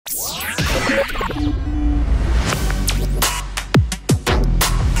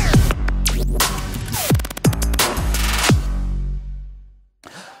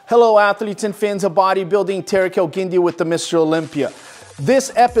Hello athletes and fans of bodybuilding, Terrick Guindy with the Mr. Olympia.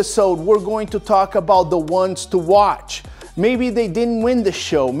 This episode, we're going to talk about the ones to watch. Maybe they didn't win the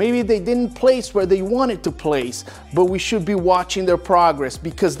show, maybe they didn't place where they wanted to place, but we should be watching their progress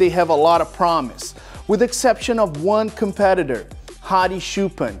because they have a lot of promise. With the exception of one competitor, Hadi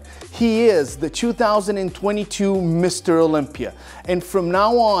Choopan. He is the 2022 Mr. Olympia. And from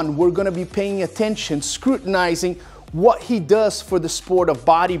now on, we're going to be paying attention, scrutinizing what he does for the sport of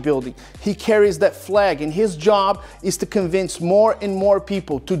bodybuilding. He carries that flag, and his job is to convince more and more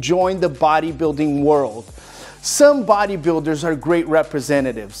people to join the bodybuilding world. Some bodybuilders are great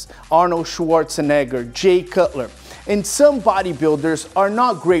representatives, Arnold Schwarzenegger, Jay Cutler, and some bodybuilders are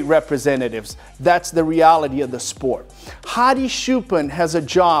not great representatives. That's the reality of the sport. Hadi Choopan has a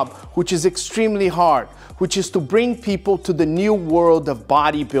job which is extremely hard, which is to bring people to the new world of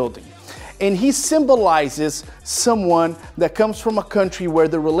bodybuilding. And he symbolizes someone that comes from a country where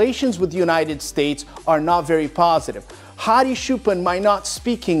the relations with the United States are not very positive. Hadi Choopan might not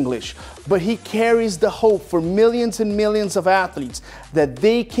speak English, but he carries the hope for millions and millions of athletes that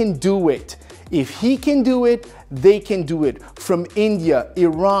they can do it. If he can do it, they can do it. From India,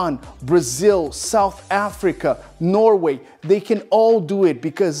 Iran, Brazil, South Africa, Norway, they can all do it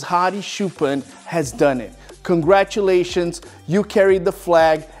because Hadi Choopan has done it. Congratulations, you carried the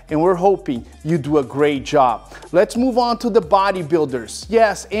flag, and we're hoping you do a great job. Let's move on to the bodybuilders.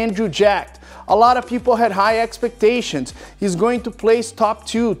 Yes, Andrew Jacked. A lot of people had high expectations. He's going to place top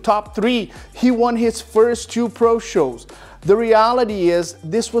 2, top 3. He won his first 2 pro shows. The reality is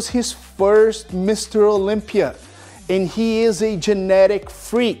this was his first Mr. Olympia, and he is a genetic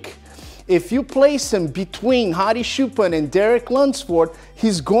freak. If you place him between Hadi Choopan and Derek Lunsford,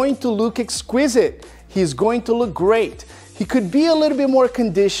 he's going to look exquisite. He's going to look great. He could be a little bit more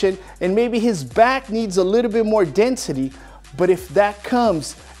conditioned, and maybe his back needs a little bit more density, but if that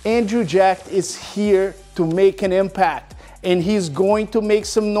comes, Andrew Jacked is here to make an impact, and he's going to make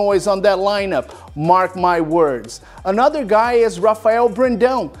some noise on that lineup. Mark my words. Another guy is Rafael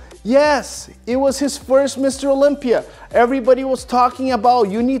Brandão. Yes, it was his first Mr. Olympia. Everybody was talking about,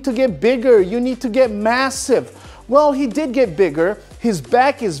 you need to get bigger, you need to get massive. Well, he did get bigger. His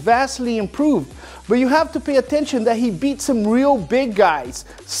back is vastly improved. But you have to pay attention that he beat some real big guys,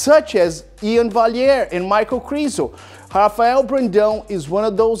 such as Ian Valliere and Michael Kriesel. Rafael Brandão is one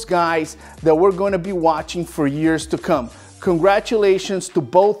of those guys that we're going to be watching for years to come. Congratulations to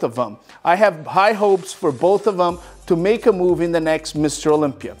both of them. I have high hopes for both of them to make a move in the next Mr.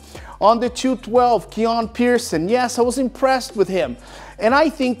 Olympia. On the 212, Keone Pearson. Yes, I was impressed with him. And I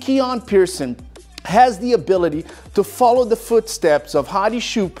think Keone Pearson has the ability to follow the footsteps of Hadi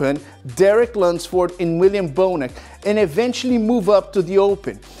Choopan, Derek Lunsford, and William Bonac, and eventually move up to the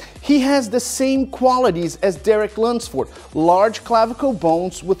open. He has the same qualities as Derek Lunsford, large clavicle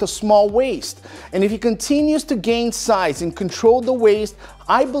bones with a small waist. And if he continues to gain size and control the waist,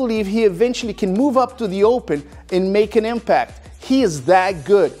 I believe he eventually can move up to the open and make an impact. He is that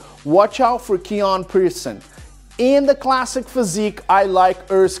good. Watch out for Keone Pearson. In the classic physique, I like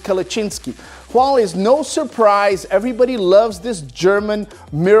Urs Kalecinski. While it's no surprise, everybody loves this German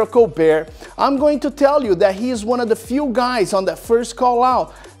miracle bear, I'm going to tell you that he is one of the few guys on that first call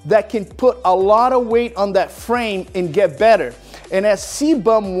out that can put a lot of weight on that frame and get better. And as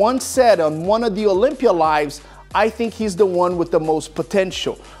C-Bum once said on one of the Olympia lives, I think he's the one with the most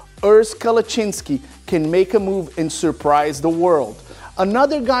potential. Urs Kalecinski can make a move and surprise the world.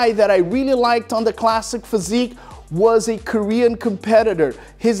 Another guy that I really liked on the classic physique was a Korean competitor.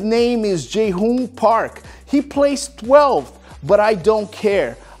 His name is Jaehun Park. He placed 12th, but I don't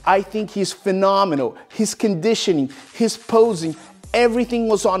care. I think he's phenomenal. His conditioning, his posing, everything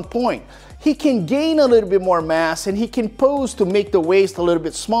was on point. He can gain a little bit more mass and he can pose to make the waist a little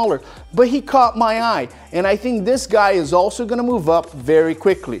bit smaller, but he caught my eye, and I think this guy is also going to move up very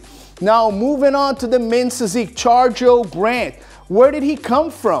quickly. Now moving on to the men's physique, Charjo Grant. Where did he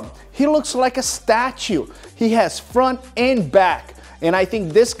come from? He looks like a statue. He has front and back, and I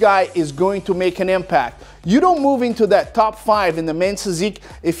think this guy is going to make an impact. You don't move into that top 5 in the men's physique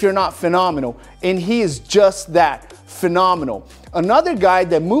if you're not phenomenal, and he is just that, phenomenal. Another guy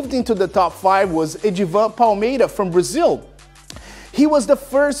that moved into the top 5 was Edivan Palmeira from Brazil. He was the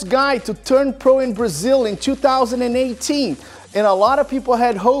first guy to turn pro in Brazil in 2018. And a lot of people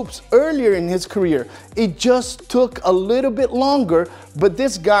had hopes earlier in his career. It just took a little bit longer, but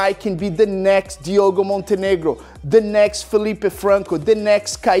this guy can be the next Diogo Montenegro, the next Felipe Franco, the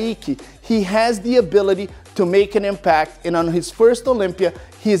next Kaique. He has the ability to make an impact, and on his first Olympia,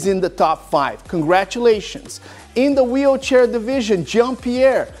 he is in the top 5. Congratulations. In the wheelchair division,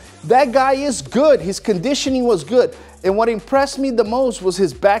 Pierre, that guy is good. His conditioning was good. And what impressed me the most was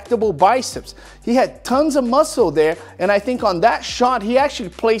his back double biceps. He had tons of muscle there, and I think on that shot, he actually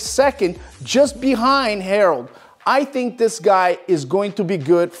placed second just behind Harold. I think this guy is going to be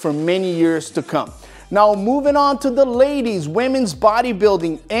good for many years to come. Now, moving on to the ladies, women's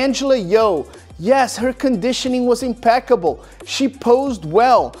bodybuilding, Angela Yo. Yes, her conditioning was impeccable. She posed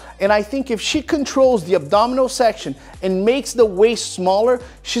well, and I think if she controls the abdominal section and makes the waist smaller,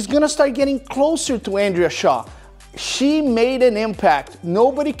 she's gonna start getting closer to Andrea Shaw. She made an impact.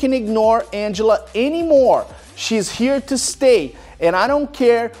 Nobody can ignore Angela anymore. She's here to stay, and I don't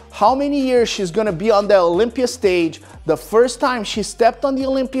care how many years she's gonna be on the Olympia stage. The first time she stepped on the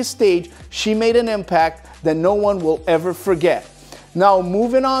Olympia stage, she made an impact that no one will ever forget. Now,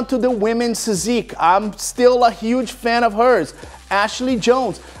 moving on to the women's physique, I'm still a huge fan of hers. Ashley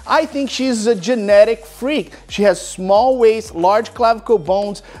Jones, I think she's a genetic freak. She has small waist, large clavicle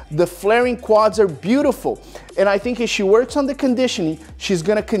bones, the flaring quads are beautiful. And I think if she works on the conditioning, she's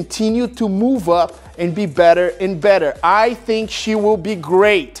gonna continue to move up and be better and better. I think she will be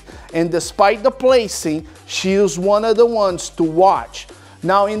great. And despite the placing, she is one of the ones to watch.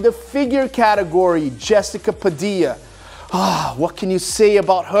 Now in the figure category, Jessica Padilla. What can you say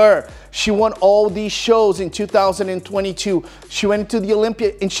about her? She won all these shows in 2022. She went to the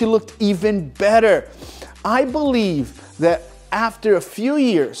Olympia and she looked even better. I believe that after a few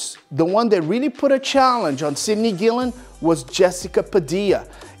years, the one that really put a challenge on Sydney Gillen was Jessica Padilla.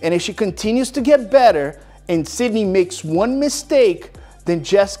 And if she continues to get better and Sydney makes one mistake, then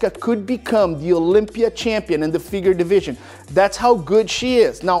Jessica could become the Olympia champion in the figure division. That's how good she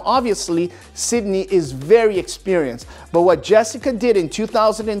is. Now, obviously, Sydney is very experienced, but what Jessica did in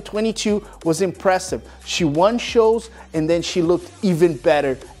 2022 was impressive. She won shows, and then she looked even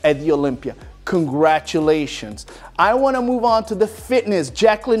better at the Olympia. Congratulations. I want to move on to the fitness,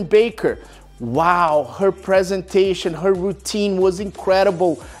 Jaclyn Baker. Wow, her presentation, her routine was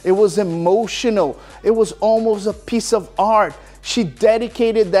incredible. It was emotional. It was almost a piece of art. She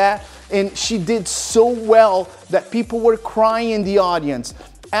dedicated that, and she did so well that people were crying in the audience.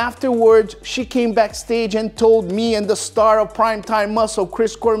 Afterwards, she came backstage and told me and the star of Primetime Muscle,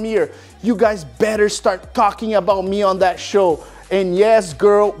 Chris Cormier, you guys better start talking about me on that show. And yes,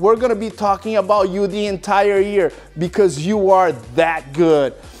 girl, we're gonna be talking about you the entire year because you are that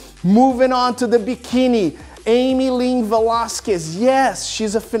good. Moving on to the bikini, Aimee Velasquez. Yes,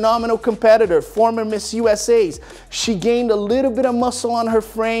 she's a phenomenal competitor, former Miss USA's. She gained a little bit of muscle on her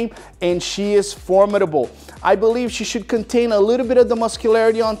frame and she is formidable. I believe she should contain a little bit of the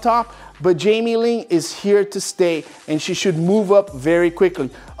muscularity on top, but Jamie Ling is here to stay and she should move up very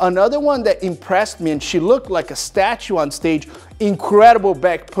quickly. Another one that impressed me, and she looked like a statue on stage, incredible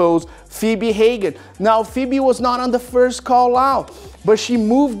back pose, Phoebe Hagen. Now, Phoebe was not on the first call out, but she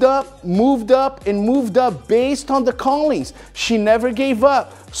moved up, and moved up based on the callings. She never gave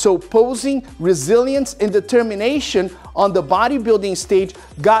up. So posing, resilience, and determination on the bodybuilding stage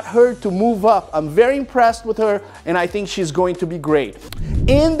got her to move up. I'm very impressed with her, and I think she's going to be great.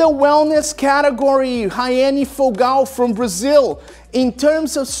 In the wellness category, Rayane Fogal from Brazil. In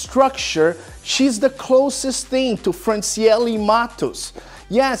terms of structure, she's the closest thing to Franciele Matos.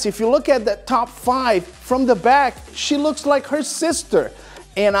 Yes, if you look at the top 5 from the back, she looks like her sister.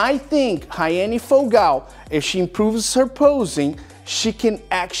 And I think Rayane Fogal, if she improves her posing, she can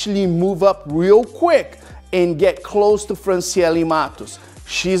actually move up real quick and get close to Franciele Matos.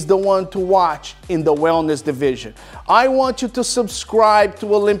 She's the one to watch in the wellness division. I want you to subscribe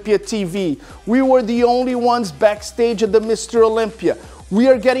to Olympia TV. We were the only ones backstage at the Mr. Olympia. We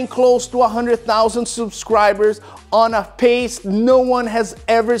are getting close to 100,000 subscribers on a pace no one has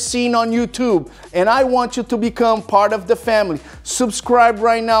ever seen on YouTube. And I want you to become part of the family. Subscribe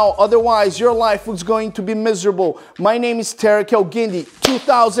right now, otherwise your life is going to be miserable. My name is Terrick Guindy,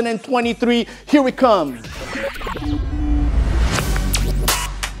 2023, here we come.